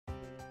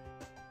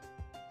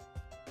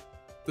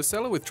The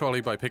Cellar with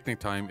Trolley by Picnic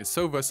Time is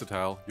so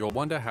versatile you'll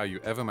wonder how you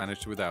ever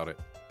managed without it.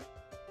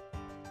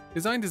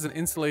 Designed as an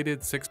insulated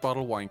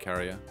 6-bottle wine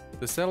carrier,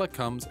 the Cellar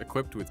comes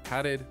equipped with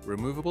padded,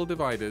 removable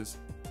dividers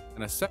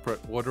and a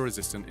separate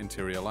water-resistant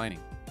interior lining.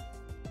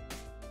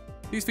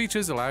 These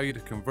features allow you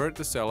to convert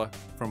the Cellar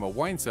from a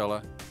wine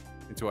cellar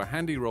into a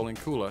handy rolling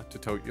cooler to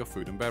tote your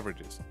food and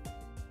beverages.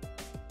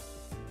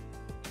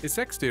 Its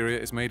exterior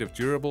is made of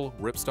durable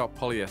ripstop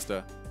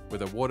polyester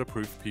with a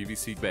waterproof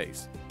PVC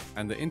base,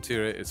 and the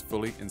interior is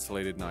fully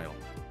insulated nylon.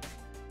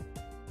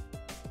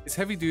 Its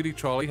heavy-duty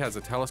trolley has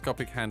a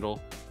telescopic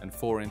handle and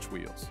 4-inch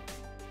wheels.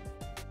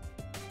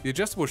 The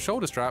adjustable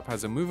shoulder strap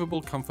has a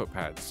movable comfort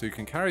pad, so you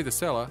can carry the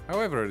Cellar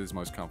however it is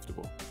most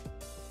comfortable.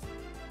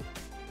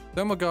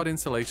 ThermoGuard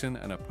insulation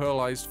and a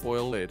pearlized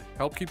foil lid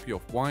help keep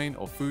your wine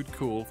or food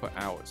cool for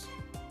hours,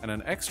 and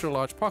an extra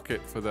large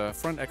pocket for the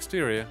front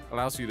exterior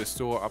allows you to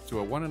store up to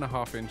a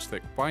 1.5-inch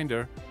thick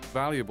binder,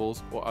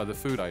 valuables or other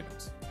food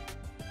items.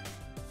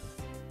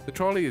 The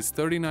trolley is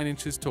 39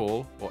 inches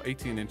tall or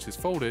 18 inches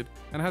folded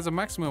and has a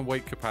maximum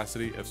weight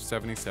capacity of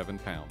 77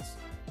 pounds.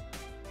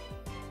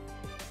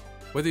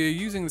 Whether you're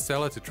using the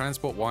Cellar to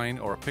transport wine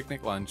or a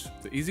picnic lunch,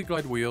 the easy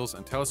glide wheels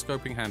and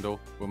telescoping handle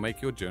will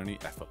make your journey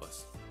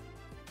effortless.